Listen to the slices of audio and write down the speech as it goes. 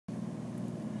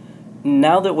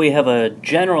Now that we have a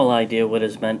general idea what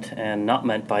is meant and not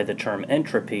meant by the term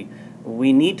entropy,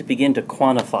 we need to begin to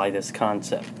quantify this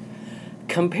concept.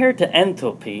 Compared to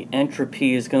enthalpy,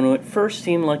 entropy is going to at first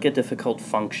seem like a difficult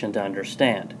function to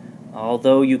understand.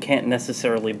 Although you can't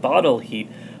necessarily bottle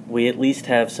heat, we at least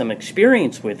have some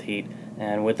experience with heat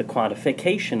and with the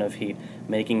quantification of heat,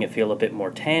 making it feel a bit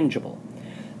more tangible.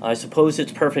 I suppose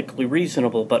it's perfectly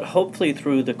reasonable, but hopefully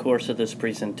through the course of this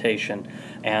presentation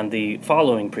and the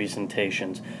following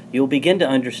presentations, you'll begin to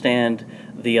understand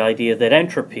the idea that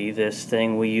entropy, this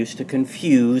thing we used to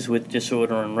confuse with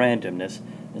disorder and randomness,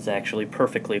 is actually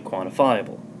perfectly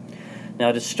quantifiable.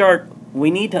 Now, to start, we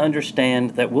need to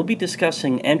understand that we'll be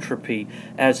discussing entropy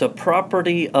as a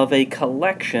property of a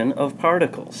collection of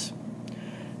particles.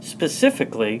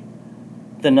 Specifically,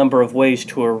 the number of ways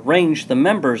to arrange the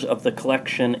members of the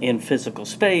collection in physical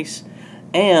space,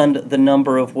 and the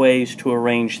number of ways to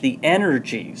arrange the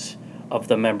energies of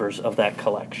the members of that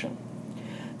collection.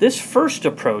 This first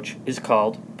approach is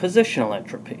called positional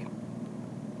entropy.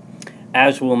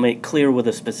 As we'll make clear with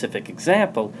a specific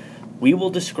example, we will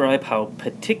describe how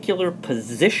particular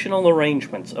positional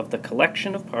arrangements of the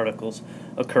collection of particles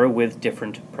occur with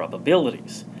different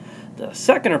probabilities. The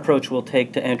second approach we'll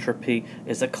take to entropy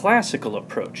is a classical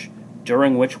approach,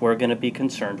 during which we're going to be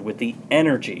concerned with the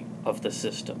energy of the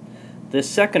system. This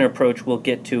second approach we'll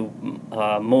get to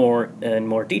in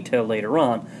more detail later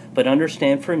on, but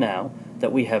understand for now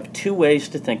that we have two ways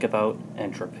to think about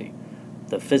entropy: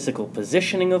 the physical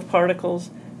positioning of particles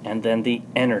and then the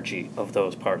energy of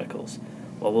those particles.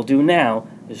 What we'll do now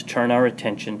is turn our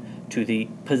attention to the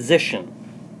position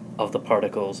of the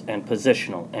particles and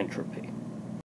positional entropy.